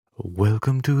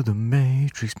Welcome to the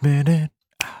Matrix Minute.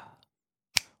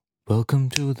 Welcome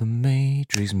to the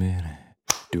Matrix Minute.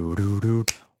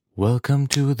 Welcome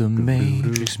to the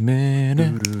Matrix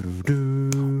Minute.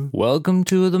 Welcome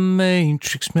to the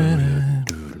Matrix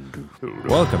Minute.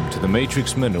 Welcome to the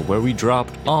Matrix Minute, where we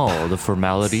dropped all the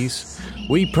formalities.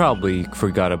 We probably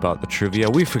forgot about the trivia.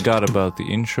 We forgot about the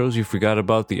intros. We forgot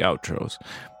about the outros.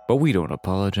 But we don't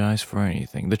apologize for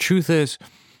anything. The truth is,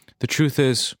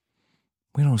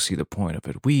 we don't see the point of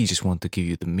it. We just want to give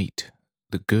you the meat.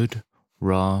 The good,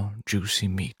 raw, juicy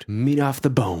meat. Meat off the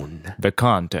bone. The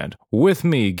content. With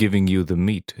me giving you the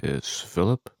meat is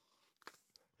Philip.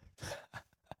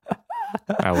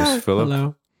 That was Philip.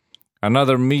 Hello.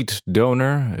 Another meat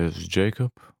donor is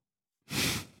Jacob.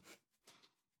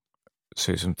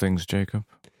 Say some things, Jacob.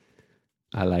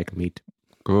 I like meat.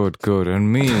 Good.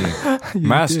 And me,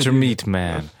 Master Meat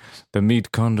Man, the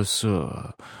meat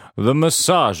connoisseur, the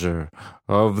massager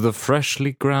of the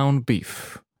freshly ground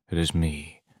beef. It is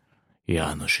me,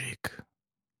 Januszek.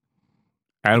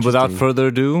 And without further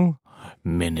ado,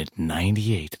 minute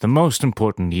 98, the most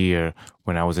important year.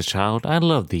 When I was a child, I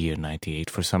loved the year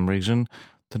 98 for some reason.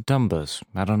 The Dumbas,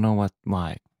 I don't know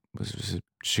why. Was it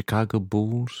Chicago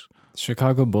Bulls?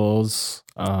 Chicago Bulls.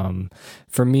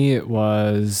 For me, it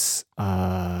was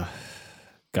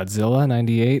Godzilla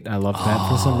 98. I loved that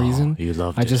for some reason. You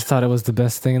loved it. I just thought it was the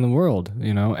best thing in the world,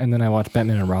 you know? And then I watched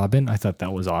Batman and Robin. I thought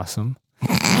that was awesome.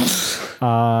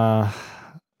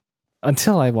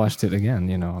 Until I watched it again,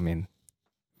 you know?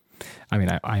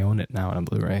 I own it now on a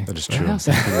Blu-ray. That is What true. else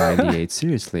happened in 98?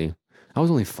 Seriously. I was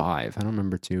only 5. I don't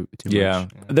remember too Yeah,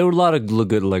 much. there were a lot of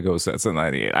good Lego sets in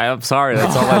 '98. I'm sorry,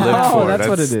 that's all I lived for. That's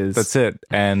what it is. That's it.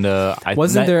 And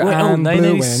Wasn't there I'm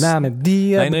blue and I'm a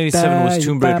 997 was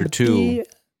Tomb Raider 2.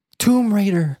 Tomb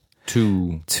Raider.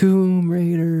 2. Tomb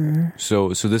Raider.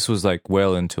 So this was like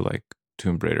well into like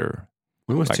Tomb Raider.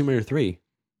 When was Like- Tomb Raider 3?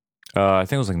 I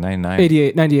think it was like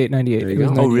 99. 98. There you It was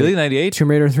go. Oh, 98. really? 98? Tomb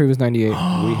Raider 3 was 98.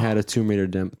 We had a Tomb Raider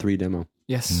 3 demo.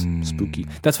 Yes. Spooky.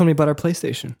 That's when we bought our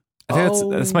PlayStation. I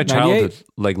think that's my 98. childhood.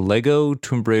 Like Lego,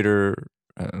 Tomb Raider.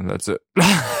 That's it.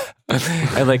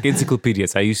 I like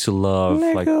encyclopedias. I used to love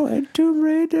like. and Tomb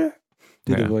Raider.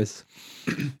 Do Yeah. the voice.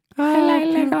 I like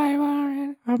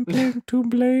Lego. I'm playing Tomb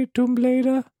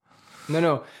Raider.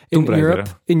 No. Tomb In Raider. Europe,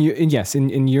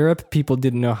 in Europe, people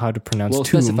didn't know how to pronounce Well,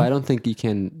 tomb. specify. I don't think you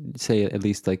can say it, at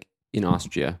least like in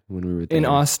Austria when we were there. In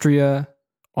Austria,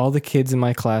 all the kids in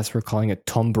my class were calling it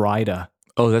Tomb Raider.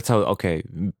 Oh, that's how. Okay.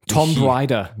 Tomb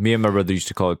Raider. Me and my brother used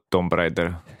to call it Tomb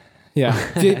Raider. Ja,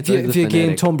 It's like the wir gehen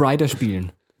phonetic. Tomb Raider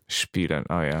spielen. Spielen.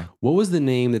 Oh yeah. What was the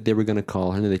name that they were going to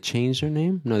call her? Did they change her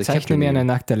name? No, they kept her Zeichne mir name.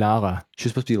 eine nackte Lara. She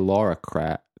was supposed to be Laura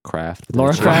Kraft. but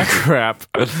Laura they Kraft? changed- Crap.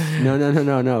 No.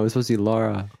 It was supposed to be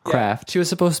Laura Kraft. She was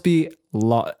supposed to be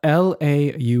Laura,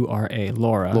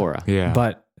 Laura. Yeah.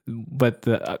 But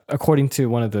according to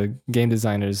one of the game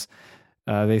designers,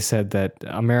 they said that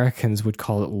Americans would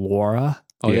call it Laura,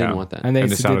 Oh, they Yeah. didn't want that. and they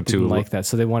And it sounded didn't too- like that,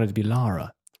 so they wanted to be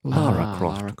Lara. Lara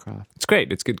Croft. Lara Croft. It's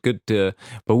great. It's good.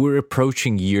 But we're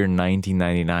approaching year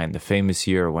 1999, the famous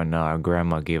year when our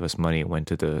grandma gave us money and went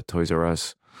to the Toys R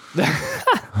Us.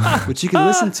 Which you can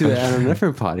listen to on a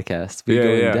different podcast. We Yeah,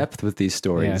 go yeah. in depth with these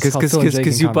stories. Yeah. It's called Phil and Jake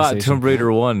Because in you bought Conversation. Tomb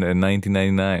Raider 1 in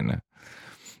 1999.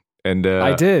 And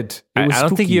I did. It was I don't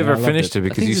think spooky. you ever I loved finished it I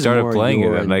because think you this is started more playing it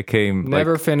your- and I came.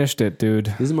 Never Like, finished it, dude.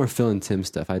 This is more Phil and Tim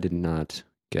stuff. I did not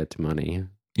get money.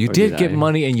 you Or did did get I?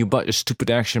 money and you bought a stupid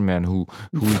action man who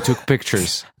took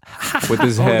pictures with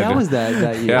his Oh, head. that was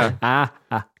that year.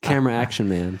 Yeah. Camera action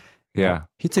man. Yeah.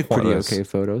 He took pretty Pointless. okay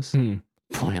photos. Hmm.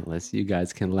 Pointless. You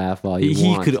guys can laugh all you He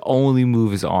want. could only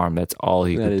move his arm. That's all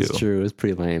he That could is do. true. It was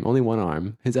pretty lame. Only one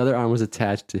arm. His other arm was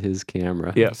attached to his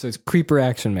camera. Yeah. So it's creeper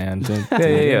action, man.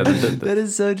 Yeah. That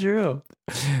is so true.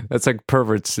 That's like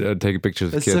perverts taking pictures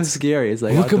of That's so kids. scary. It's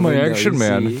like Look out at the my window, action you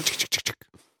man. see-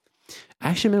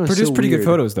 Action Man was Produced so pretty weird. good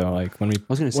photos though. Like when we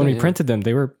was gonna say, when we yeah. printed them,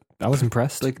 I was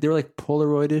impressed. Like they were like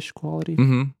Polaroid-ish quality.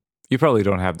 Hmm. You probably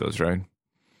don't have those, right?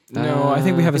 No, I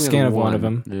think we have a I scan have of one of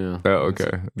them. Yeah. Oh,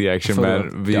 okay. The action Photo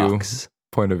man view, docs.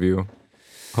 point of view.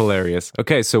 Hilarious.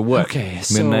 Okay, so what? Okay, Mid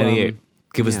so 98.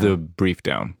 Give us yeah. the brief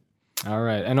down. All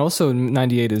right, and also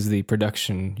 98 is the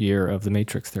production year of The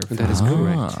Matrix. Therefore, That is Ah.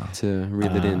 correct. To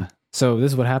reel it in. So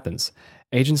this is what happens.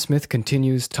 Agent Smith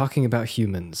continues talking about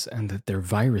humans and that they're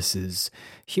viruses.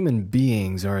 Human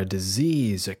beings are a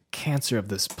disease, a cancer of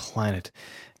this planet,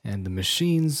 and the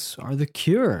machines are the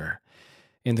cure.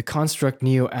 In the construct,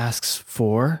 Neo asks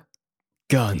for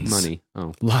guns. Money.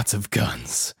 Oh. Lots of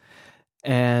guns.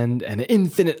 And an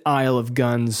infinite aisle of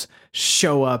guns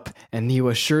show up, and Neo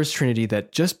assures Trinity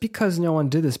that just because no one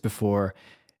did this before,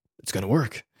 it's going to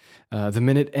work. The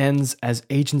minute ends as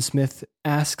Agent Smith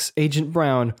asks Agent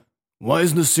Brown, "Why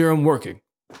isn't the serum working?"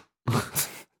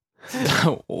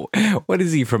 What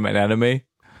is he from an anime?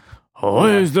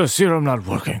 Why is the serum not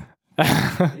working?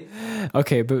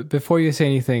 Okay, but before you say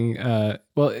anything,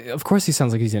 well, of course he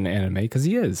sounds like he's in an anime because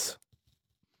he is.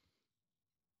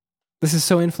 This is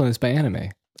so influenced by anime.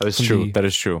 That is From true. the That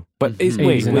is true. But wait.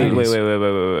 80s and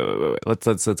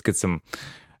 90s.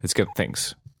 Let's get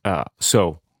things.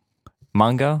 So,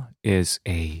 manga is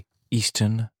a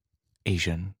Eastern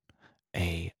Asian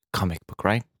a comic book,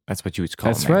 right? That's what you would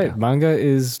call. That's manga. right. Manga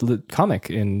is comic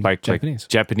in Japanese. Like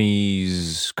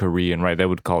Japanese, Korean, right? They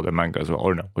would call it manga as well,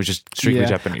 or no? Which is strictly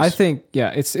Japanese. I think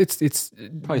it's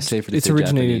Probably safer to it's say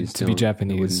originated Japanese, to be don't-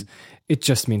 Japanese. It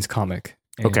just means comic.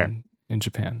 In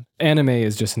Japan, anime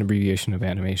is just an abbreviation of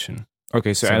animation.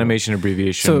 Okay, so So- animation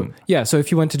abbreviation. So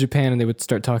if you went to Japan and they would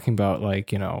start talking about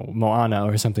like Moana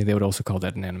or something, they would also call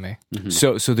that an anime.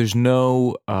 So there's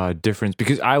no difference,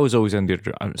 because I was always under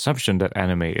the assumption that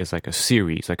anime is like a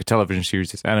series, like a television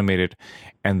series that's animated,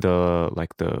 and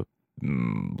the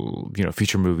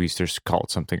feature movies they're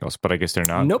called something else, but I guess they're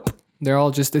not. Nope, they're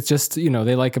all just. It's just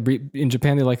they like in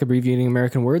Japan they like abbreviating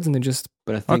American words, and they just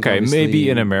But I think Okay, obviously- maybe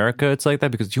in America it's like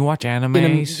that because you watch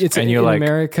animes it's and in you're like,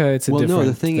 America. It's a Well, different. no,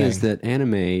 the thing is that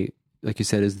anime, like you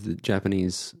said, is the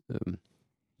Japanese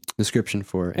description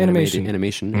for Animation.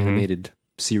 animated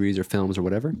series or films or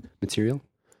whatever material.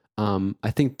 I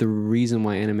think the reason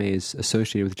why anime is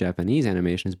associated with Japanese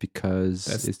animation is because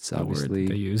that's it's the word obviously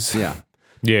they use. yeah.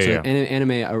 yeah.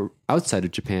 Anime outside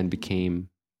of Japan became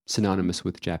synonymous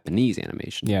with Japanese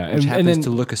animation. Yeah, which and happens then- to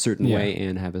look a certain yeah. way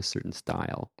and have a certain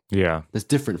style Yeah. that's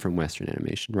different from Western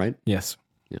animation, right? Yes.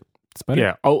 Yeah. It's better.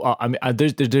 Yeah. Oh, I mean,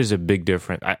 there's a big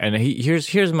difference,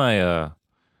 here's my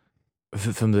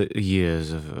from the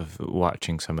years of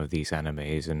watching some of these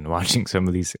animes and watching some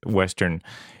of these Western.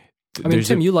 I mean,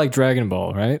 Tim, you like Dragon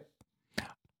Ball, right?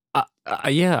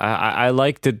 I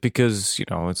liked it because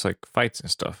it's like fights and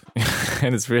stuff,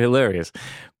 and it's really hilarious.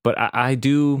 But I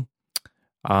do.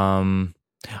 I'm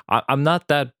not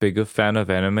that big a fan of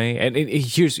anime, and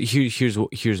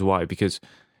here's why. Because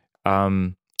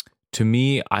to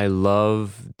me, I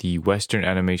love the Western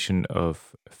animation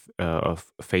of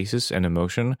faces and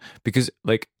emotion, because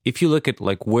like if you look at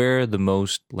like where the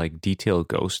most like detail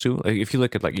goes to, like if you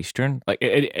look at like Eastern, like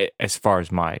as far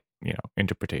as my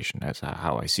interpretation as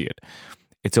how I see it,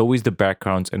 it's always the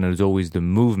backgrounds and it's always the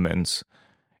movements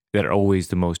that are always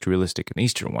the most realistic in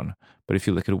Eastern one. But if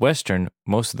you look at Western,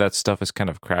 most of that stuff is kind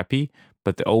of crappy,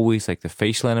 but always like the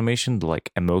facial animation, the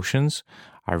like emotions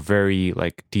are very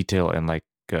like detailed and like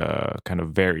kind of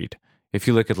varied. If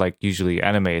you look at like usually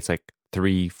anime, it's like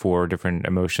 3-4 different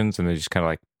emotions and they just kind of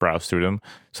like browse through them.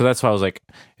 So that's why I was like,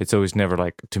 it's always never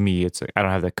like, to me, it's like, I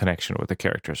don't have that connection with the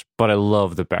characters, but I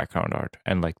love the background art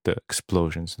and like the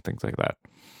explosions and things like that.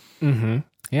 Mm-hmm.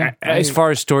 Yeah. As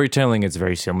far as storytelling, it's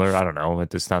very similar. I don't know.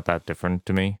 It's not that different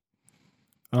to me.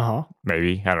 Uh-huh.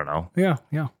 Maybe. I don't know. Yeah.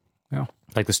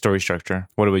 Like the story structure.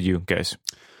 What about you guys?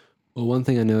 Well, one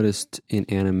thing I noticed in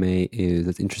anime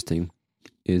that's interesting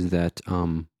is that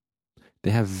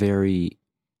they have very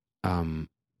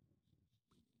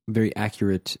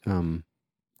accurate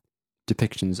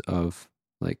depictions of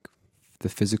like the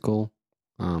physical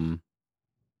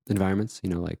environments.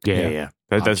 Like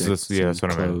That's objects that's and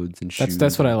what I meant. clothes and shoes.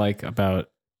 That's what I like about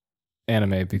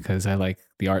anime, because I like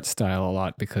the art style a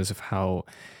lot because of how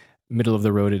middle of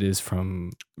the road it is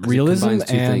from 'Cause it realism combines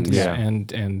two and things. Yeah.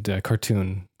 and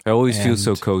cartoon. I always feel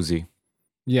so And- cozy.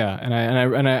 Yeah,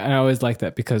 and I always like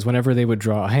that, because whenever they would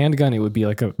draw a handgun, it would be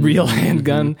like a real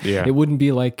handgun. Yeah. It wouldn't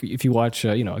be like if you watch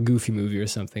a Goofy movie or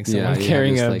something, someone Yeah,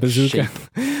 carrying just a like bazooka.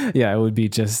 Yeah, it would be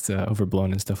just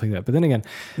overblown and stuff like that. But then again,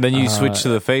 Then you switch to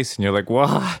the face and you're like,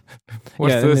 what?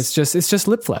 What's yeah, and this? it's just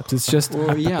lip flaps. It's just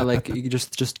Well, yeah, like you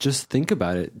just think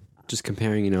about it. Just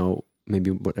comparing,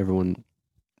 maybe what everyone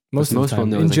most of the people time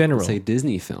know in is, like, general. let's say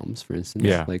Disney films, for instance.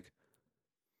 Yeah. Like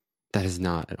that is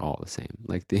not at all the same.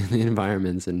 Like the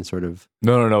environments and sort of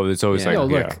No. It's always Yeah. like,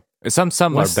 No, yeah. look. Some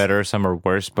are West- better, some are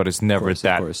worse, but it's never course, of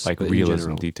that course, like but in realism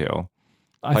general. detail.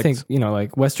 I like- think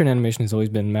like Western animation has always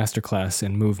been masterclass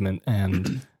in movement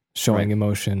and showing Right.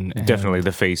 emotion. And Definitely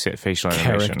the facial animation.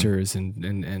 characters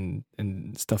and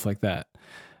stuff like that.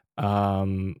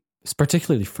 It's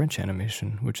particularly French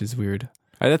animation, which is weird.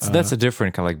 That's a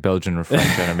different kind of like Belgian or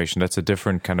French animation. That's a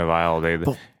different kind of aisle.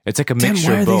 It's like a Tim,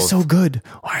 mixture why are of they both. so good?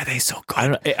 Why are they so good? I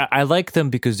don't. I like them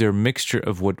because they're a mixture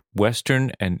of what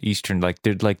Western and Eastern. Like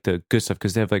they're like the good stuff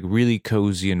because they have like really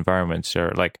cozy environments.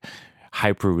 They're like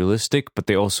hyper realistic, but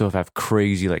they also have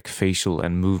crazy like facial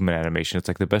and movement animation. It's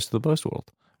like the best of the best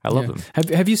world. I love them.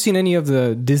 Have you seen any of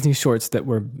the Disney shorts that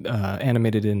were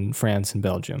animated in France and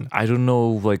Belgium? I don't know,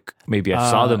 like maybe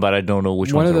I saw them, but I don't know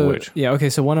which ones are which. Yeah, okay.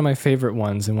 So one of my favorite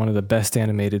ones and one of the best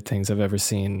animated things I've ever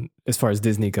seen, as far as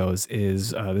Disney goes,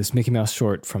 is this Mickey Mouse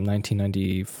short from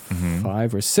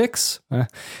 1995 or six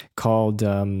called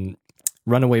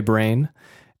 "Runaway Brain,"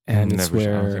 and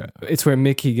it's where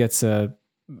Mickey gets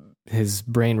his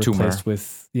brain replaced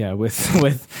with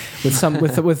some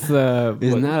with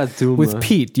Isn't that a tumor? with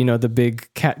Pete, the big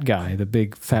cat guy, the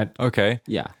big fat. Okay.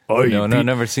 Yeah. Oh, no,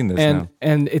 never seen this.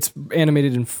 And it's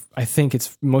animated in, I think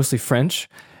it's mostly French,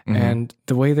 and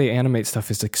the way they animate stuff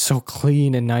is like so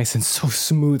clean and nice and so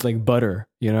smooth, like butter.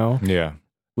 Yeah.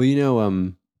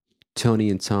 Well, Tony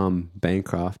and Tom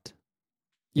Bancroft,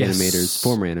 animators,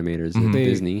 former animators at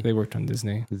Disney. They worked on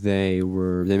Disney. They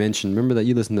mentioned, remember that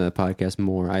you listened to the podcast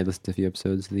more. I listened to a few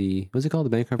episodes. What's it called?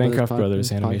 The Bancroft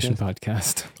Brothers Animation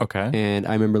Podcast. Okay. And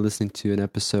I remember listening to an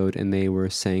episode and they were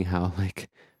saying how, like,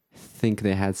 I think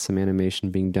they had some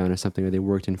animation being done or something, or they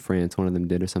worked in France, one of them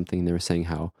did or something. And they were saying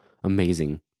how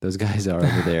amazing those guys are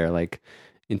over there, like,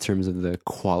 in terms of the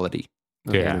quality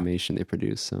of animation they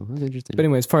produce. So that was interesting. But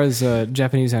anyway, as far as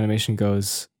Japanese animation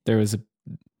goes, there was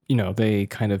they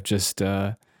kind of just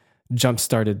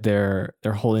jump-started their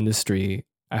whole industry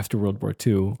after World War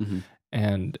II.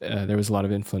 And there was a lot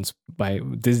of influence by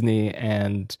Disney,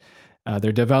 and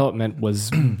their development was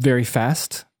very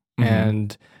fast.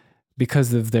 And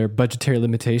because of their budgetary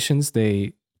limitations,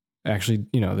 they actually,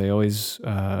 they always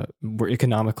were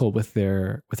economical with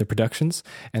their productions.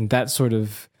 And that sort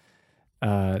of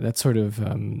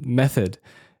method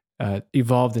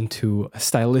evolved into a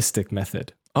stylistic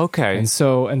method. Okay. And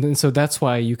so that's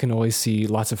why you can always see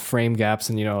lots of frame gaps,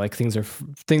 and like things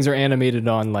are animated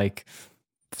on like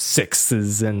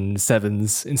 6s and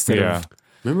 7s instead of.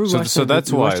 Remember, so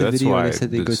that's why they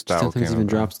said they the go style sometimes came even about.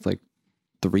 drops like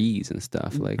 3s and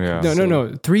stuff. Like Yeah. No.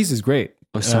 3s is great.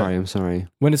 Oh, sorry, I'm sorry.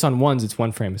 When it's on 1s, it's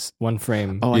one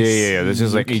frame. Oh, I Yeah. This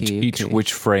is like see. each Okay.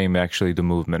 which frame actually the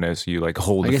movement is. You like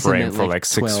hold I the guess I frame meant for like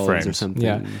 6 12s frames or something.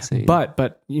 Yeah, insane. but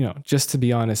just to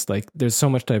be honest, like there's so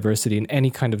much diversity in any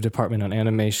kind of department on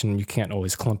animation, you can't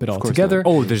always clump it all course together. not.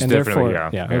 Oh, there's and definitely, therefore,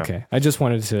 yeah. Okay. I just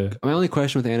wanted to. My only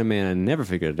question with anime, and I never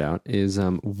figured it out, is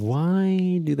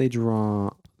why do they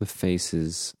draw the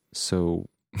faces so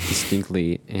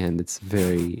distinctly, and it's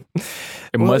very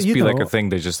It must be like a thing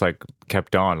they just like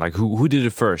kept on. Like who did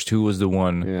it first? Who was the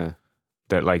one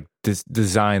that like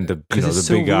designed the it's the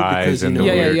so big weird eyes because, and you the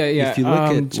know, weird Yeah. If you look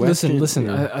at Western- listen,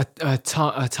 yeah.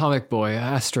 Atomic Boy,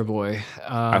 Astro Boy,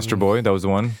 Astro Boy? That was the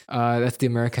one. that's the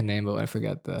American name, but I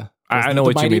forget the. I know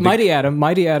what you mean. Mighty Atom.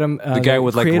 The guy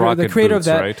with like rocket the creator boots,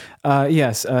 of that, right?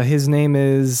 Yes, his name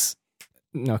is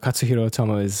Katsuhiro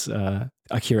Otomo is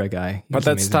Akira guy. But He's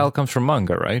that amazing. style comes from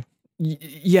manga, right?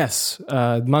 Yes,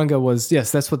 manga was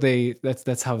that's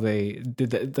how they did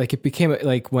that. Like it became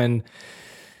like when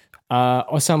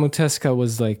Osamu Tezuka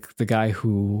was like the guy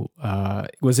who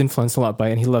was influenced a lot by,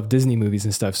 and he loved Disney movies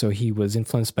and stuff, so he was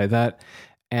influenced by that,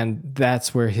 and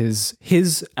that's where his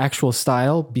actual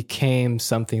style became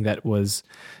something that was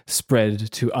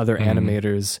spread to other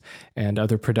animators and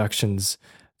other productions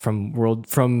from the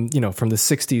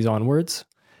 60s onwards,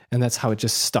 and that's how it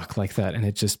just stuck like that, and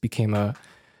it just became a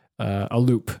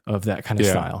loop of that kind of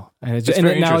style, and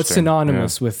very now it's interesting.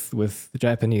 synonymous with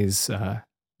Japanese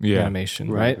animation,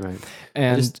 right?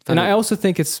 And I also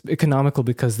think it's economical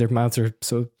because their mouths are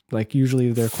so like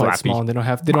usually they're quite Flappy. small, and they don't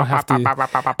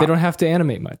have to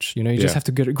animate much. You just have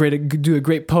to do a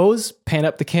great pose, pan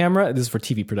up the camera. This is for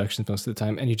TV productions most of the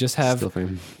time, and you just have still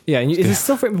frame. and it's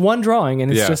still frame, one drawing,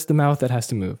 and it's just the mouth that has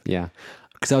to move. Yeah.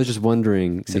 Because I was just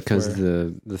wondering, because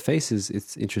for- the faces,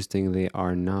 it's interesting, they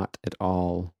are not at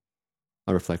all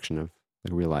a reflection of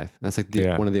like real life. That's like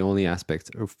one of the only aspects,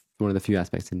 or one of the few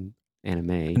aspects in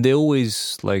anime They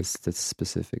always like that's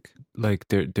specific. like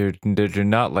they're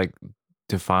not like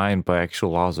defined by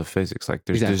actual laws of physics. Like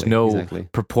there's Exactly, no exactly.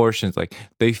 proportions. Like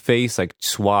they face like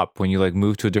swap when you like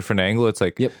move to a different angle. It's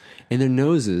like Yep. And their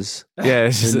noses, yeah,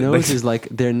 it's just their like, noses, like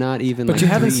they're not even. But like you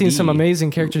haven't 3D. seen some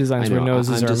amazing character designs I know, where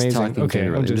noses I'm are just amazing. talking Okay,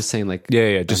 generally. I'm just saying, like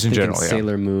yeah, just I'm in thinking general, yeah.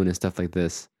 Sailor Moon and stuff like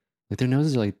this. Like their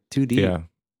noses are like 2D. Yeah.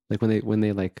 Like when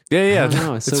they like Yeah. I don't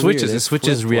know, it's It so switches. weird. It It's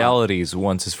switches flip-flop. realities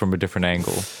once it's from a different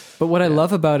angle. But what I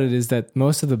love about it is that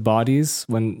most of the bodies,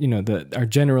 when are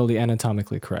generally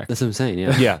anatomically correct. That's what I'm saying.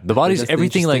 Yeah. Yeah, the body's That's the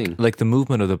everything interesting- like the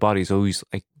movement of the body is always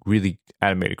like really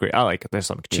animated great. I like it. There's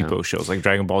some cheapo shows like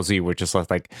Dragon Ball Z where just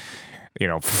like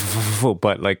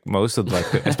but like most of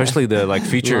like especially the like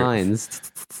feature lines.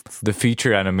 the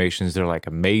feature animations, they're like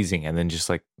amazing, and then just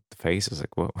like face. I was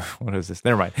like, what is this?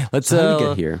 Never mind. Let's So how did we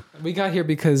get here? We got here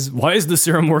because why is the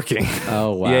serum working?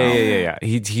 Oh wow. Yeah.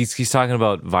 He's talking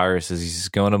about viruses. He's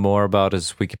going to more about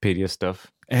his Wikipedia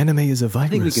stuff. Anime is a virus. I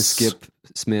think we can skip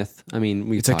Smith. I mean,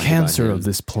 we It's a talked cancer about him. of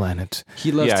this planet.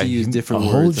 He loves Yeah, to use he- A different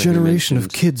words. whole like we generation of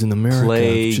mentioned. kids in America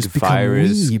Plague, have just become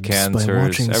virus, weebs by cancers,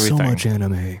 watching so everything. much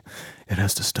anime. It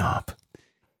has to stop.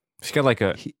 She's got like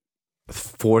a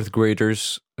fourth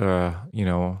graders,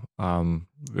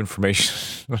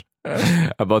 information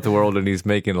about the world, and he's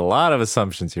making a lot of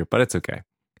assumptions here, but it's okay.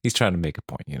 He's trying to make a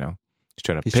point, He's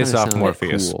trying to He's piss trying to off sound like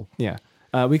Morpheus. cool. Yeah.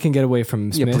 We can get away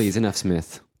from Smith. Yeah, please, enough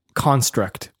Smith.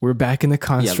 Construct. We're back in the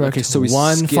construct okay, so we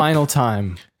one skip- final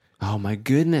time. Oh my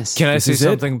goodness. Can I This say is it?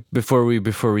 something before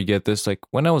we get this? Like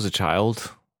when I was a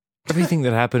child, everything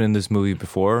that happened in this movie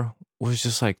before was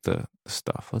just like the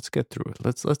stuff. Let's get through it.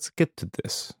 Let's get to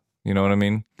this. You know what I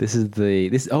mean?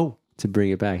 To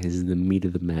bring it back, this is the meat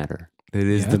of the matter. It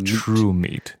is Yeah. the true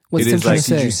meat. What's it Tim is trying like to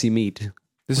say? Juicy meat.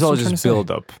 this is What's all he trying to just say?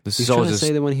 build up. This He's is all trying to just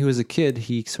say that when he was a kid,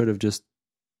 he sort of just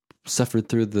suffered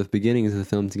through the beginnings of the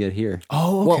film to get here.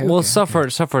 Oh, okay. well, suffered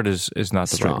is not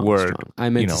the right word. Strong. I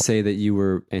meant you know. to say that you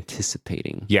were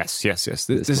anticipating. Yes. This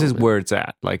This is moment. where it's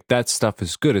at. Like that stuff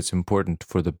is good. It's important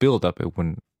for the build up. It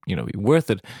wouldn't, be worth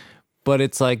it. But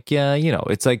it's like,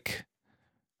 it's like,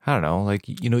 I don't know, like,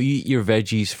 you eat your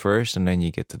veggies first and then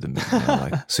you get to the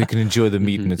meat. So you can enjoy the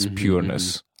meat in its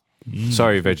pureness.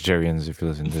 Sorry, vegetarians, if you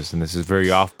listen to this, and this is very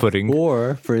off-putting.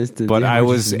 Or, for instance, But yeah, I we're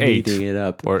was just 8. beating it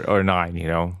up. Or 9,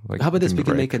 Like, How about this? give We me a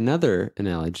can break. make another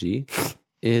analogy.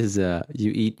 Is you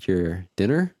eat your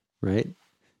dinner, right?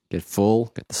 Get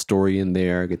full, get the story in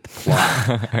there, get the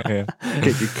plot, Yeah.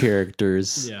 get your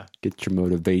characters, Yeah. get your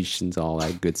motivations, all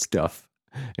that good stuff,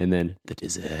 and then the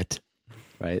dessert,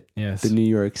 right? Yes. The New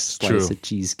York slice True. of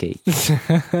cheesecake.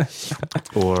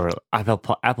 Or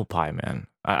apple pie, man.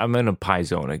 I'm in a pie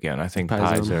zone again. I think Pie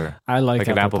pies zone. are I like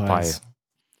an apple pies. pie.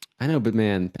 I know, but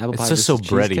man, apple pie It's just so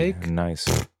versus bready cheesecake? and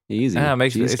nice. Easy. Yeah, it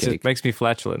cheesecake. makes me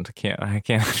flatulent. I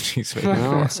can't have cheesecake.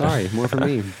 No, sorry, more for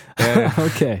me.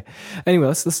 Okay. Anyway,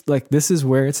 let's like this is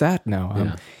where it's at now.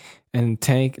 Yeah. And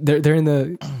Tank, they're in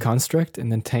the construct,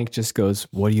 and then Tank just goes,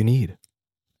 "What do you need?"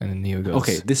 And then Neo goes,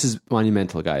 Okay, this is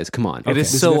monumental, guys. Come on. It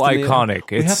is This- so we have to make- iconic.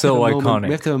 we have It's to so have a moment- iconic.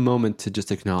 We have to have a moment to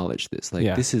just acknowledge this. Like,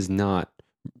 Yeah. this is not.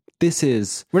 This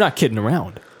is. We're not kidding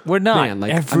around." We're not. Man,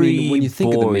 like, every when you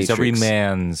think of the boy's, every Matrix-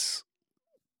 man's,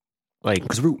 like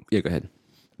Yeah, go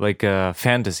ahead.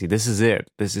 fantasy. This is it.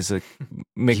 This is a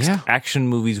mixed Yeah. action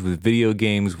movies with video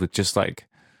games with just like.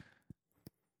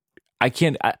 I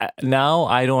can't now.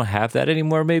 I don't have that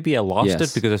anymore. Maybe I lost Yes.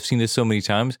 it because I've seen this so many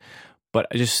times. But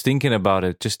just thinking about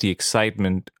it, just the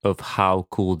excitement of how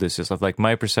cool this is, of like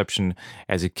my perception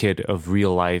as a kid of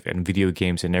real life and video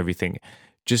games and everything.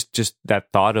 Just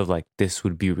that thought of like this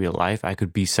would be real life. I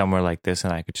could be somewhere like this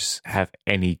and I could just have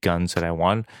any guns that I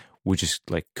want, which just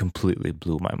like completely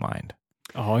blew my mind.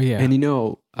 Oh yeah.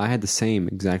 And I had the same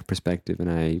exact perspective, and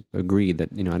I agree that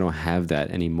I don't have that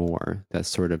anymore. That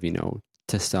sort of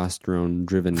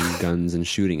testosterone-driven guns and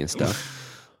shooting and stuff.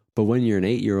 But when you're an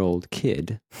 8-year-old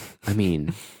kid, I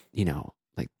mean,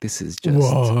 like this is just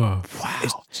Whoa.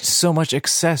 It's just so much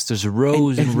excess. There's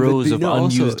rows and, but, rows of also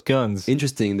unused guns.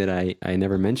 interesting that I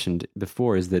never mentioned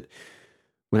before is that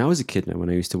when I was a kid and when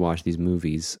I used to watch these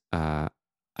movies,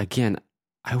 again,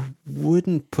 I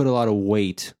wouldn't put a lot of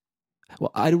weight.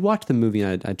 Well, I'd watch the movie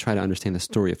and I'd try to understand the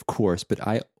story, of course, but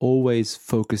I always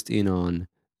focused in on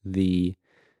the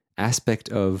aspect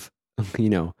of,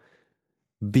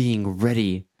 being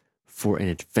ready for an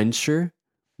adventure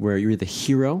where you're the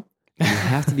hero. And you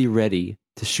have to be ready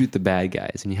to shoot the bad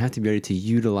guys, and you have to be ready to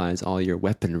utilize all your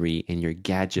weaponry and your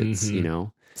gadgets,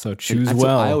 Mhm. So And choose that's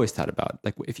well. what I always thought about.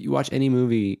 Like, if you watch any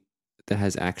movie that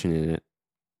has action in it,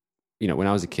 when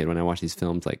I was a kid, when I watched these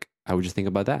films, like, I would just think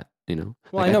about that, Well,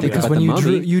 Like, I know think because about when the you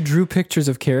Mummy drew pictures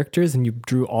of characters and you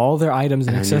drew all their items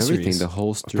and and accessories. everything, the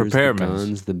holsters, the Preparements.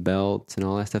 guns, the belts, and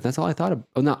all that stuff. That's all I thought of.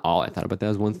 Oh, not all I thought about. That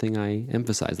was one thing I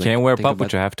emphasized. Like, Can't wear think about-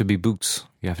 puppet. You have to be boots.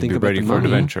 You have to think be about ready the for an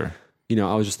Mummy. adventure.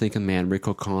 I was just thinking, man, Rick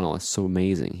O'Connell is so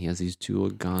amazing. He has these dual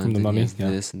guns, From the and Mummy, he has yeah.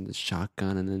 this and the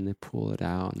shotgun, and then they pull it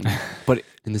out. And But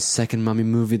in the second Mummy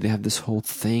movie, they have this whole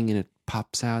thing, and it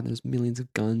pops out. And there's millions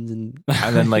of guns, and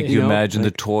and then like you imagine the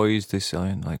like- toys they sell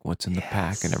and like what's in the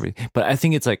pack and everything. But I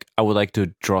think it's like I would like to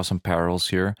draw some parallels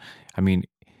here. I mean,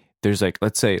 there's like,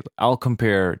 let's say I'll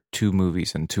compare 2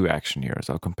 movies and 2 action heroes.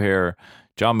 I'll compare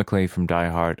John McClane from Die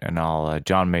Hard and I'll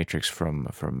John Matrix from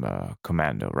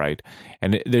Commando, right?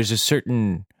 And there's a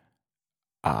certain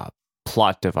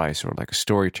plot device or like a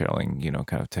storytelling,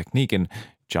 kind of technique, and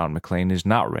John McClane is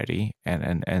not ready,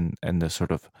 and the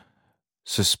sort of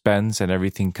suspense, and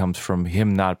everything comes from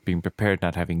him not being prepared,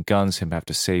 not having guns, him have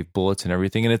to save bullets and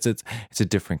everything. And it's a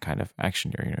different kind of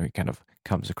action here. You know, he kind of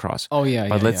comes across. Oh yeah,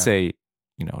 But yeah, let's yeah. say,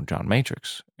 you know, John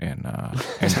Matrix in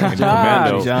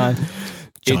Commando. John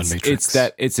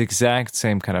It's exact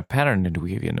same kind of pattern in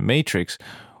the Matrix,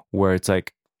 where it's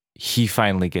like he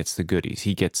finally gets the goodies.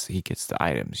 He gets the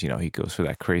items. You know, he goes for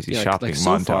that crazy shopping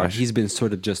so montage. far, he's been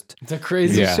sort of just It's a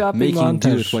crazy Yeah. shopping making montage.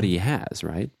 do with what he has,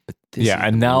 right? But this Yeah, is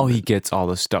and the now moment. he gets all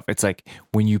the stuff. It's like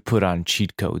when you put on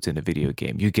cheat codes in a video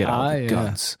game, you get all the yeah.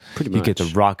 guns. Pretty You get the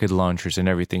much. rocket launchers and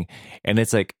everything. And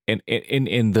it's like in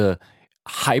the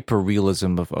hyper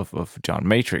realism of John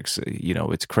Matrix, you know,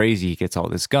 it's crazy. He gets all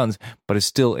these guns, but it's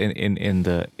still in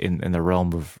the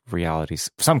realm of reality,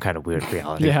 some kind of weird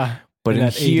reality. Yeah. But in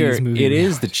that here, 80s movie it is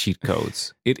reality. the cheat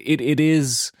codes. It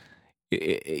is,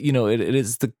 you know, it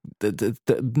is the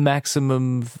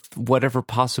maximum whatever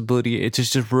possibility. It's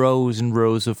just rows and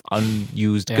rows of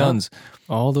unused Yeah. guns,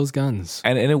 All those guns.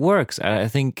 and it works. I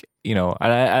think, you know, I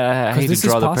 'Cause hate to this is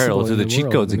draw the possible parallel to in the the cheat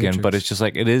world, codes in the again, but Matrix. it's just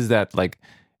like it is that like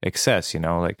excess, you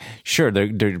know, like sure they're a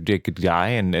good guy,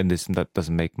 and that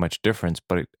doesn't make much difference,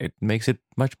 but it makes it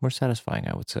much more satisfying,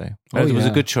 I would say. Oh, It was a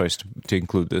yeah. good choice to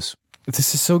include this.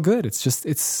 This is so good. It's just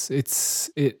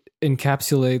it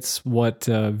encapsulates what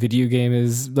video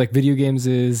games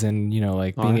is, and you know,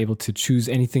 like being able to choose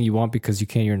anything you want because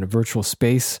you're in a virtual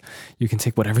space. You can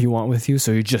take whatever you want with you,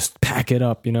 so you just pack it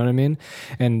up. You know what I mean?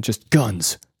 And just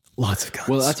guns, lots of guns.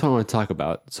 Well, that's what I want to talk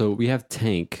about. So we have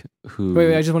Tank, who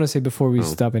Wait, I just want to say before we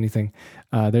stop anything,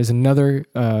 there's another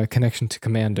connection to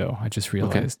Commando. I just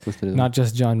realized, let's do that. not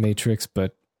just John Matrix,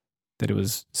 but that it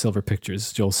was Silver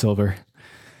Pictures, Joel Silver.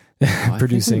 I think we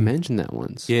producing. mentioned that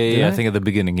once. Yeah, I I? think at the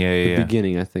beginning, The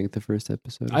beginning, I think, the first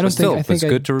episode. I don't still, think. I think it's I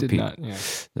good to did repeat. not, yeah.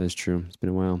 That is true. It's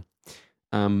been a while.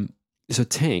 So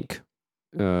Tank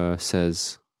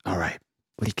says, "All right,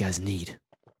 what do you guys need?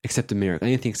 Except a miracle.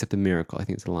 Anything except a miracle." I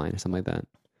think it's a line or something like that.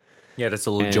 Yeah, that's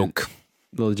a little And- joke.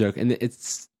 Little joke, and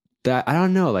it's that I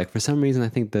don't know. Like for some reason, I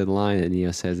think the line that Neo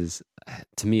says is,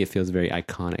 to me, it feels very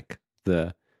iconic.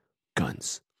 The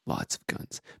guns, lots of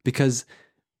guns, because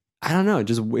I don't know.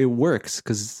 It works.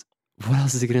 Because what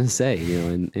else is he going to say? You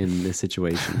know, in this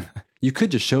situation, you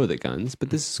could just show the guns, but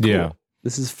this is cool. Yeah.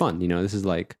 This is fun. You know, this is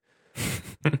like.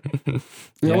 And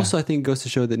Yeah. also, I think it goes to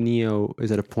show that Neo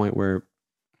is at a point where,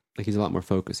 like, he's a lot more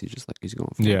focused. He's just like he's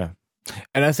going for it. Yeah.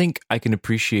 And I think I can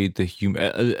appreciate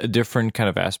a different kind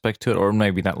of aspect to it, or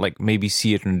maybe not, like maybe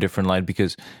see it in a different light,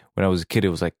 because when I was a kid, it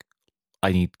was like,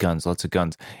 I need guns, lots of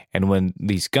guns. And when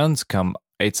these guns come,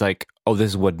 it's like, oh,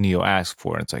 this is what Neo asked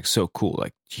for. And it's like, so cool.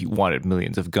 Like, he wanted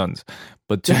millions of guns.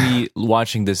 But to me,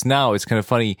 watching this now, it's kind of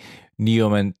funny. Neo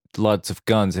meant lots of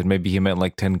guns, and maybe he meant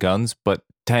like 10 guns. But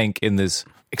Tank, in this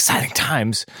exciting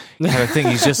times kind of thing,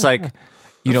 he's just like,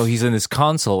 you know, he's in this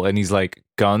console and he's like,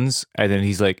 guns. And then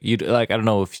he's like, I don't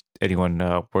know if anyone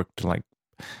worked in like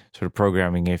sort of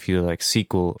programming, if you like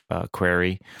SQL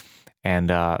query, and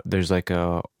there's like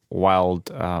a wild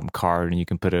card, and you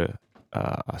can put a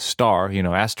star, you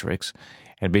know, asterisk,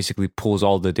 and basically pulls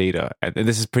all the data. And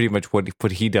this is pretty much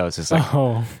what he does. It's like,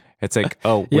 Oh, it's like,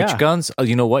 oh, which Yeah. guns? Oh,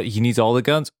 you know what? He needs all the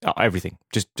guns. Everything.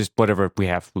 Just whatever we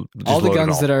have. Just all the load it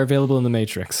guns all. that are available in the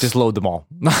Matrix. Just load them all.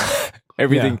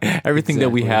 everything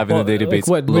that we Exactly. have in the database. Like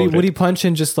what? load Would it. he punch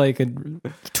in just like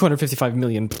 255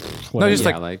 million? No, whatever? just Yeah,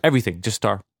 like, like- everything. Just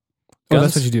star. Oh,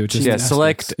 that's what you do. Just yeah, asterisks.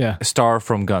 select Yeah. star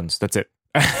from guns. That's it.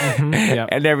 yeah.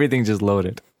 And everything just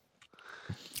loaded.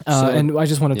 So- and I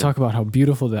just want to yeah. talk about how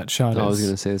beautiful that shot I was is.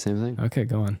 going to say the same thing. Okay,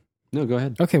 go on. No, go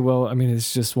ahead. Okay, well, I mean,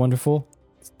 it's just wonderful.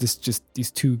 This just these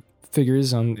two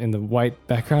figures in the white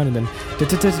background, and then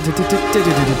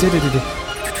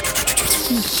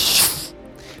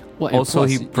Well, and Also,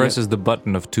 plus, he presses the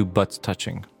button of two butts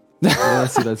touching. yeah,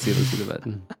 let's see the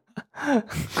button.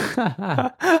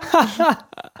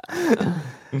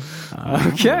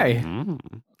 okay.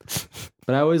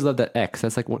 But I always love that X.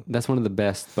 That's like that's one of the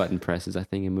best button presses I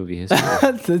think in movie history.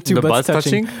 The two The butts butts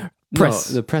touching? Press.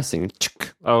 No, the pressing.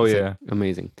 Oh, It's, yeah. like,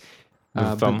 amazing. The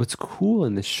But thumb. what's cool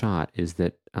in this shot is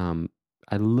that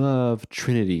I love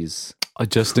Trinity's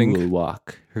Adjusting. cool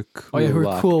walk. Her cool Oh yeah, her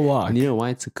walk. cool walk. And you know why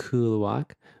it's a cool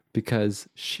walk? Because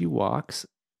she walks,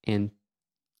 and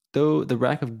though the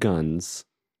rack of guns,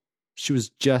 she was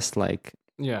just like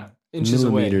Yeah,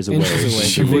 millimeters away.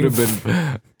 She would have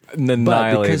been but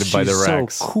annihilated because by the she's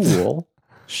racks. so cool,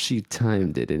 she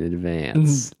timed it in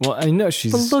advance. Well, I know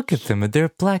she's. But look at them. They're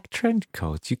black trench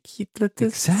coats. You keep let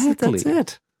this. Exactly. That's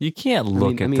it. You can't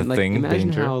look at the like, thing. imagine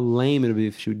Danger. how lame it would be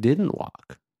if she didn't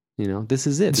walk. You know, this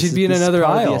is it. She'd be in another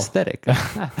part of the aisle. aesthetic.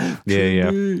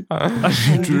 Yeah.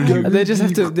 They just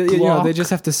have to, they just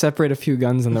have to separate a few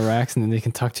guns on the racks, and then they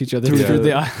can talk to each other through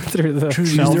the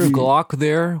Is shelf. there a Glock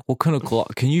there? What kind of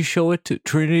Glock? Can you show it to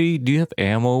Trinity? Do you have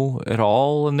ammo at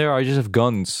all in there? I just have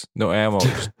guns, no ammo.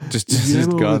 just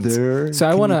guns. So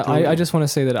I just want to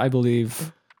say that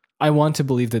I want to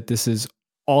believe that this is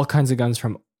all kinds of guns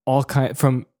from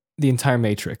from the entire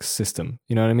Matrix system.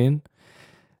 You know what I mean?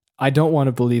 I don't want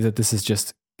to believe that this is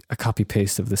just a copy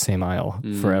paste of the same aisle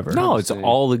forever. No, it's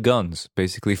all the guns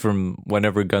basically from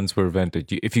whenever guns were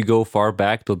invented. If you go far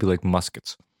back, they'll be like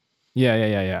muskets.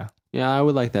 Yeah. Yeah, I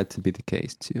would like that to be the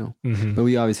case too. Mm-hmm. But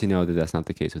we obviously know that that's not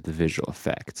the case with the visual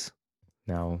effects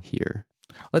No. here.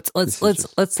 Let's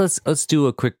do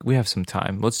a quick. We have some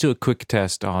time. Let's do a quick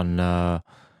test on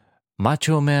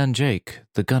Macho Man Jake,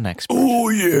 the gun expert. Oh,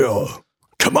 yeah.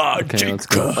 Come on, Okay, let's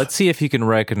go. Let's see if you can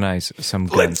recognize some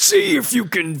guns. Let's see if you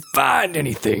can find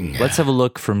anything. Let's have a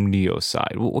look from Neo's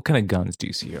side. What kind of guns do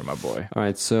you see here, my boy? All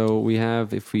right, so we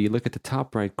have, if we look at the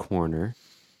top right corner,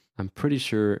 I'm pretty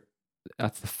sure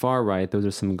at the far right, those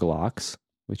are some Glocks,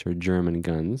 which are German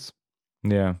guns.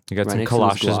 Yeah, you got Right some next to those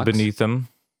Kalashes Glocks. beneath them.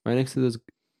 Right next to those,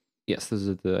 yes, those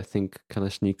are the, I think,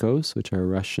 Kalashnikovs, which are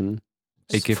Russian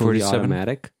AK-47? fully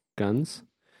automatic guns.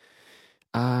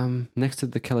 Next to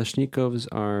the Kalashnikovs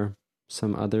are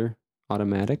some other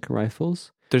automatic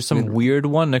rifles. There's some Then- weird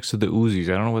one next to the Uzis.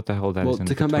 I don't know what the hell that is. Well, in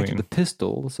to come back to between. the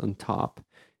pistols on top,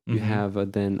 you Mhm. have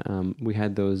we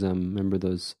had those, remember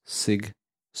those Sig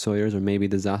Sawyers, or maybe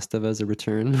the Zastavas a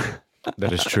return.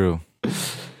 That is true.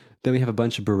 Then we have a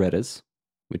bunch of Berettas,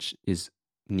 which is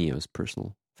Neo's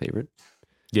personal favorite.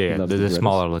 Yeah, Loves the the Berettas.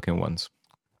 smaller looking ones.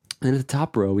 And at the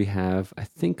top row, we have, I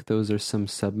think those are some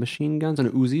submachine guns. And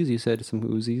Uzis, you said some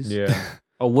Uzis.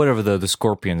 Oh, whatever the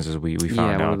Scorpions is we Yeah,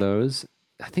 found one out. of those.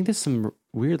 I think there's some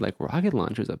weird like rocket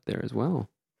launchers up there as well.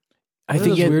 I What are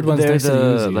think those weird ones they're next to the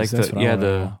the Uzis? like That's the what I yeah wanna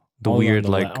the know. the All weird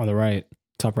on the, like on the right,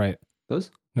 top right.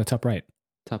 Those? No, top right.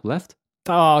 Top left?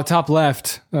 Oh, top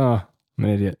left. Oh, I'm an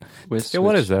idiot. Which, yeah.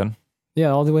 What which- is that? Yeah,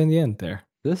 all the way in the end there.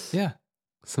 This? Yeah.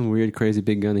 Some weird, crazy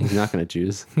big gun that he's not going to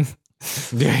choose.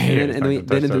 Yeah, And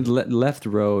then in the left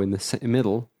row in the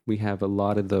middle, we have a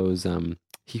lot of those.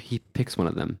 He picks one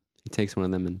of them. He takes one of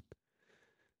them, and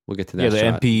we'll get to that.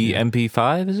 yeah, the shot.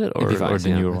 MP5 is it or MP5s, the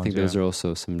yeah. newer I ones? think those yeah. are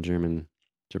also some German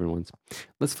ones.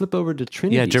 Let's flip over to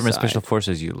Trinity. Yeah, German side. Special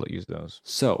Forces use those.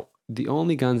 So the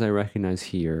only guns I recognize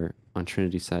here on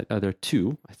Trinity side, there are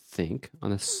two, I think.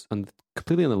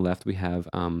 Completely on the left, we have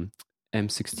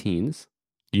M16s,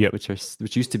 Yep. which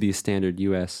used to be a standard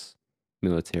U.S.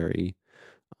 military.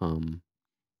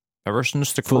 Ever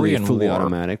since the fully Korean War.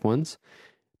 automatic ones.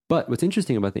 But what's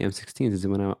interesting about the M16s is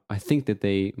when I think that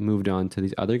they moved on to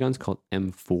these other guns called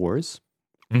M4s,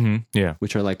 Yeah.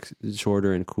 which are like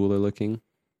shorter and cooler looking.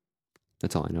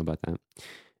 That's all I know about that.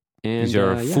 And These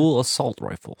are yeah. full assault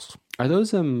rifles. Are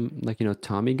those like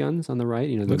Tommy guns on the right?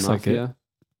 The Looks like mafia.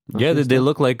 Yeah, they stuff?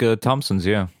 look like Thompsons,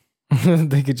 yeah.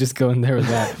 They could just go in there with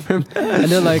that.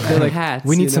 And they're like, Hats,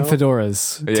 we need you some know?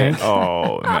 fedoras. Tank.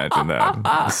 Oh, imagine that.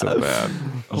 That's so bad.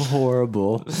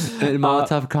 Horrible. And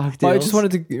Molotov cocktails. Well, I just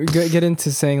wanted to get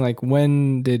into saying, like,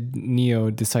 when did Neo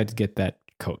decide to get that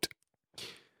coat?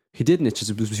 He didn't. It's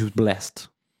just he was blessed.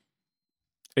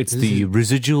 It's This the is-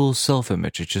 residual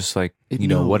self-image. It's just like, It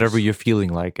knows. Whatever knows. you're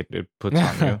feeling like, it puts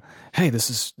on you. Hey, this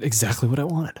is exactly what I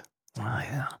wanted. Oh,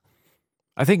 yeah.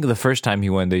 I think the first time he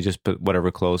went, they just put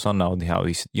whatever clothes on. Now how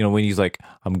he's, when he's like,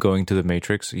 I'm going to the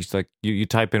Matrix, he's like, you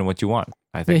type in what you want.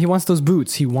 I Yeah, think. he wants those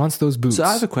boots. He wants those boots. So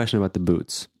I have a question about the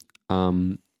boots.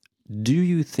 Do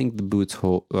you think the boots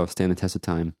stand the test of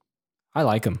time? I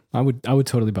like them. I would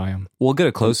totally buy them. We'll get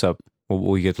a close up.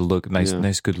 We get to look Yeah.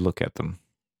 nice, good look at them.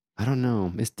 I don't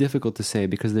know. It's difficult to say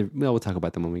because we'll talk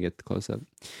about them when we get the close up.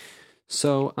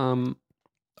 So,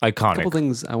 a couple Iconic.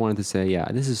 things I wanted to say.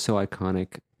 Yeah, this is so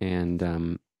iconic,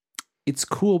 and it's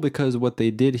cool because what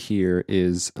they did here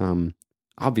is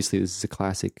obviously this is a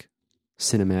classic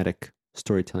cinematic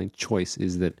storytelling choice.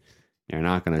 Is that you're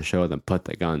not going to show them put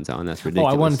the guns on? That's Oh,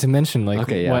 ridiculous. I wanted to mention, like,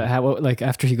 Okay, yeah. like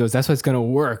after he goes, that's what's going to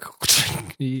work.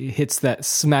 He hits that,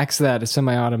 smacks that, it's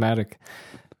semi-automatic,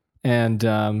 and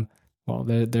well,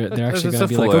 they're actually It's going to a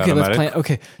be like, fully okay, let's automatic. play.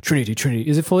 Okay, Trinity,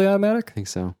 is it fully automatic? I think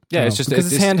so. Yeah, it's Oh, just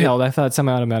because it's handheld. I thought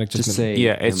semi-automatic just Just meant- say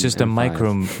Yeah, it's just a M5.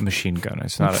 micro machine gun.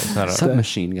 It's not a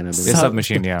submachine gun. I believe. It's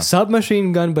submachine, yeah.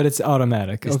 submachine gun, but it's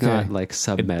automatic. It's okay. not like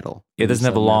submetal. It doesn't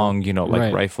have a long,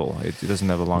 Right. rifle. It doesn't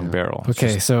have a long barrel. It's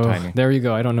Okay, just so tiny. there you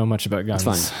go. I don't know much about guns.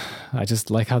 That's I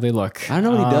just like how they look. I don't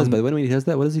know what he does, but when he does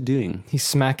that, what is he doing? He's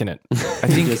smacking it. I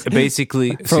think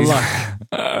basically For luck.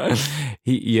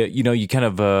 you kind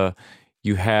of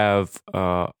you have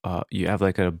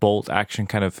like a bolt action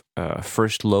kind of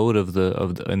first load of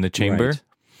the in the chamber, Right.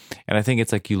 and I think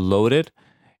it's like you load it,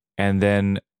 and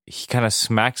then he kind of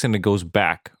smacks and it goes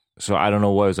back. So I don't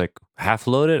know what it was like half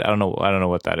loaded. I don't know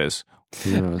what that is.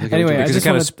 No, Anyway, I Because it just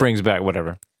kind wanna- of springs back.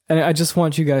 Whatever. And I just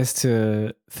want you guys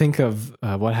to think of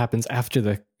what happens after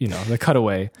the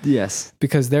cutaway, yes.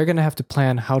 because they're going to have to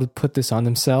plan how to put this on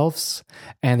themselves,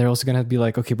 and they're also going to be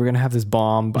like, okay, we're going to have this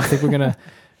bomb. I think we're going to.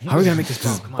 How are we going to make this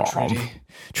bomb? Come on, Trinity.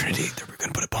 Trinity, we're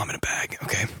gonna put a bomb in a bag.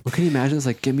 Okay. Well, can you imagine? It's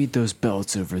like, give me those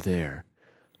belts over there.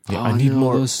 Yeah, oh, I need no,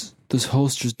 more. Those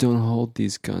holsters don't hold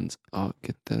these guns. I'll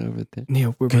get that over there.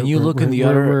 Neo, Can you look in the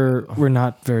other- We're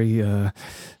not very,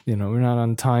 we're not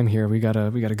on time here. We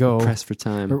gotta go. Press for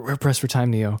time. We're pressed for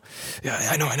time, Neo. Yeah,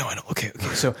 I know. Okay.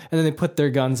 So, and then they put their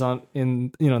guns on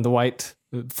in the white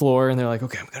floor, and they're like,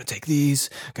 okay, I'm gonna take these.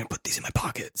 I'm gonna put these in my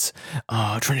pockets.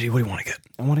 Trinity, what do you want to get?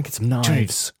 I want to get some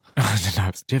knives. Do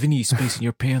you have any space in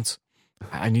your pants?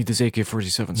 I need this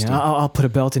AK-47 Yeah, still. I'll put a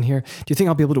belt in here. Do you think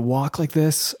I'll be able to walk like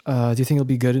this? Do you think it'll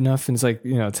be good enough? And it's like,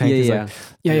 Tank is like,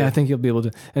 yeah, I think you'll be able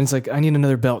to. And it's like, I need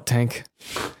another belt, Tank.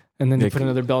 And then they put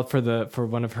another belt for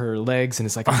one of her legs, and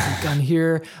it's like, I'll put a gun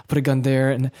here, I'll put a gun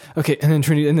there, and okay, and then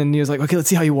Trinity, and then Neo's like, okay, let's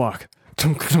see how you walk.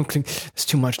 It's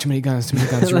too much, too many guns,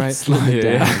 right? Let's slow it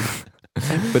Yeah. down.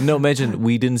 But no, imagine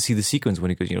we didn't see the sequence when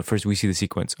he goes, first we see the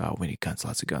sequence, oh, we need guns,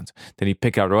 lots of guns. Then he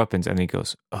pick out our weapons and he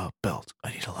goes, belt,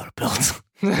 I need a lot of belts.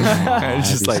 And it's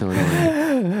just like, That'd be so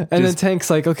annoying. And then Tank's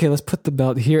like, okay, let's put the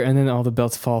belt here, and then all the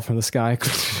belts fall from the sky.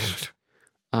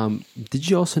 Did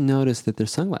you also notice that their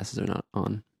sunglasses are not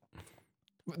on?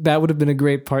 That would have been a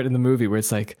great part in the movie where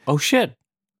it's like, oh shit.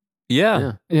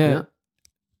 Yeah. yeah.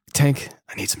 Tank,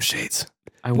 I need some shades.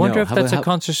 I wonder No, if how that's about- a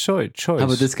conscious choice. How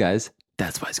about this, guys?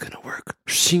 That's why it's gonna work.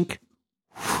 Shink.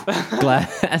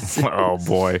 Glass. Oh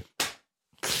boy.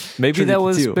 Maybe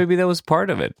Trinity that was part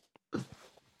of it.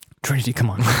 Trinity, come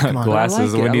on, come on.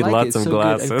 Glasses. We need lots of It's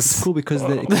glasses. cool because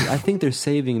I think they're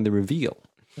saving the reveal.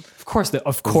 Of course,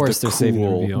 they're saving the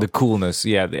reveal. The coolness,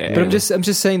 yeah. But I'm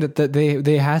just saying that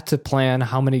they had to plan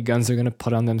how many guns they're going to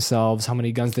put on themselves, how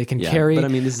many guns they can Yeah, carry, but I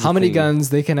mean, this is how the many thing. guns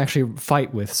they can actually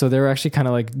fight with. So they're actually kind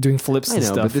of like doing flips I and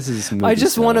know, stuff. but this is movie I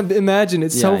just stuff. want to imagine.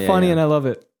 It's so Yeah, funny, yeah. and I love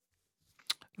it.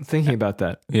 I'm thinking about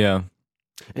that. Yeah.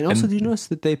 And also, And- do you notice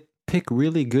that they pick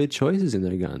really good choices in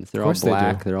their guns? They're all course they do.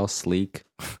 black. They're all sleek.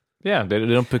 Yeah, they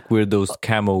don't pick those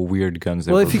camo weird guns.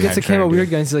 that Well, we're if he gets a trying camo to do. weird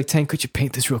gun, he's like, Tank, could you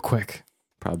paint this real quick?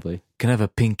 Probably. Can I have a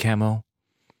pink camo?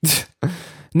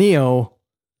 Neo,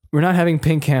 we're not having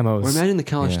pink Or camos. imagine the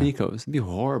Kalashnikovs. It'd be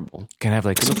horrible. Can I have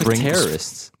like They look like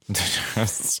springs?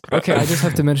 terrorists. Okay, I just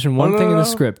have to mention one No, thing in no, the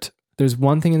no. script. There's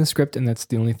one thing in the script, and that's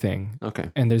the only thing. Okay.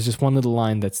 And there's just one little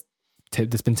line that's been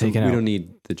So taken we out. don't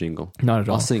need the jingle. Not at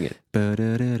all. I'll sing it.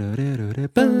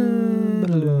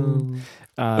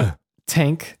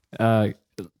 Tank,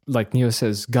 like Neo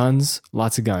says, guns,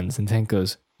 lots of guns, and Tank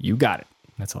goes, "You got it."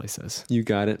 That's all he says. You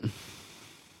got it.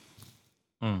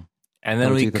 And then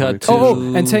I'll we take that cut over to... too.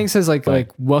 Oh, and Tank says like Right.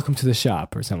 "Welcome to the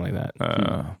shop" or something like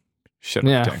that. Shut up,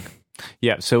 Yeah. Tank.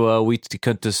 Yeah, so we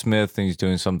cut to Smith and he's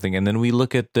doing something, and then we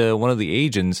look at one of the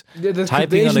agents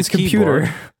typing on a agent's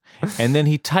keyboard, and then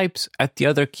he types at the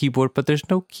other keyboard, but there's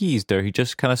no keys there. He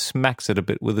just kind of smacks it a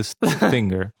bit with his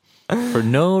finger for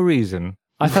no reason.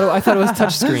 I thought it was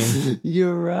touchscreen.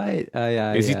 You're right.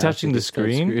 Yeah, Is he I touching think the it's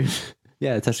screen?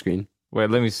 Yeah, touchscreen.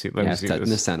 Wait, let me see. Let me see And there's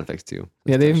this. sound effects too.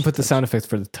 Yeah, they even put the sound effects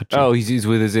for the touch. Oh, he's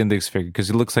with his index finger because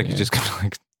it looks like Yeah. he just kind of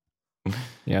like...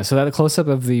 Yeah, so that close up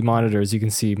of the monitors, you can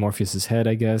see Morpheus's head,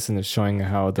 I guess, and it's showing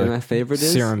how And my the favorite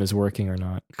is serum is working or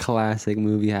not. classic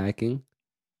movie hacking.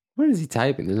 What is he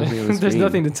typing? There's nothing on the There's screen.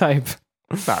 nothing to type.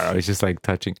 I don't know, he's just like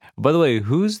touching. By the way,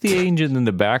 who's the agent in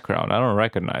the background? I don't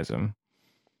recognize him.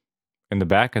 In the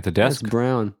back at the That's desk?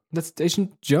 Brown. That's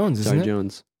Agent Jones, isn't Sorry, it?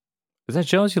 Jones. Is that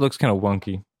Jones? He looks kind of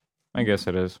wonky. I guess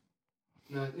it is.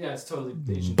 No, yeah, it's totally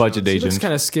Agent Budget Jones. He looks agent.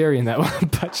 kind of scary in that one.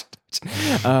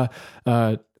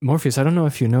 Budget. Morpheus, I don't know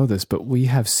if you know this, but we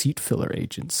have seat filler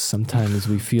agents. Sometimes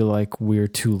we feel like we're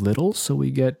too little, so we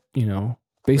get,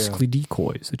 basically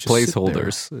decoys. that just sit there.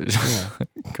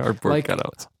 Placeholders. Cardboard Like-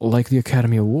 cutouts. Like the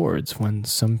Academy Awards, when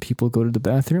some people go to the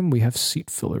bathroom, we have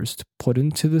seat fillers to put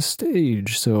into the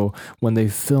stage. So when they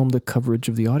film the coverage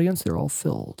of the audience, they're all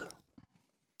filled.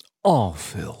 All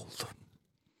filled.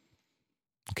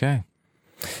 Okay.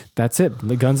 That's it.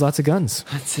 The guns, lots of guns.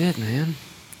 That's it, man.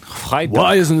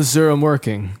 Why isn't the serum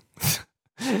working?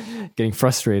 Getting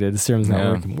frustrated. The serum's not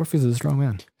Yeah. working. Morpheus is a strong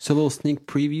man. So a little sneak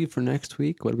preview for next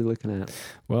week. What are we looking at?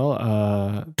 Well,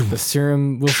 the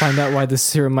serum, we'll find out why the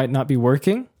serum might not be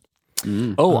working.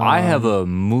 Oh, I have a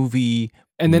movie.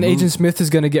 And then Agent Smith is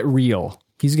going to get real.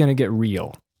 He's going to get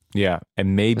real. Yeah,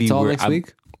 and maybe That's all we're next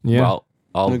week? Yeah. Well,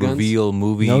 I'll No guns? reveal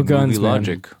movie No guns, movie man.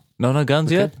 logic. No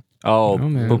guns yet. Oh, No,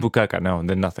 man. Bubukaka. No,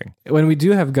 then nothing. When we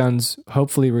do have guns,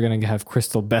 hopefully we're going to have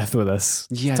Crystal Beth with us.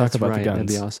 Yeah, to talk that's about right. the guns. That'd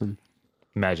be awesome.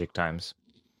 Magic times.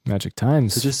 Magic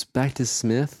times. So just back to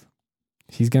Smith.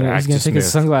 he's gonna Back take to his Smith.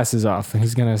 sunglasses off and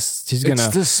he's gonna It's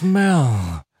the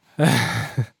smell.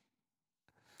 I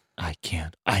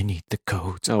can't. I need the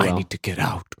codes. Oh, I well. need to get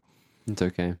out. It's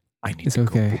okay. I need It's to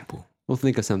okay. go poo-poo. We'll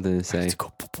think of something to I need say. to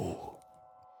go poo-poo.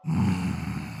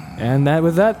 And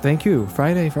with that, thank you.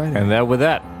 Friday. And that with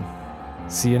that,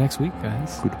 See you next week,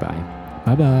 guys. Goodbye.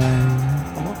 Bye bye.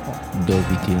 do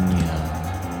widzenia.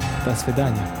 До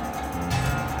свидания.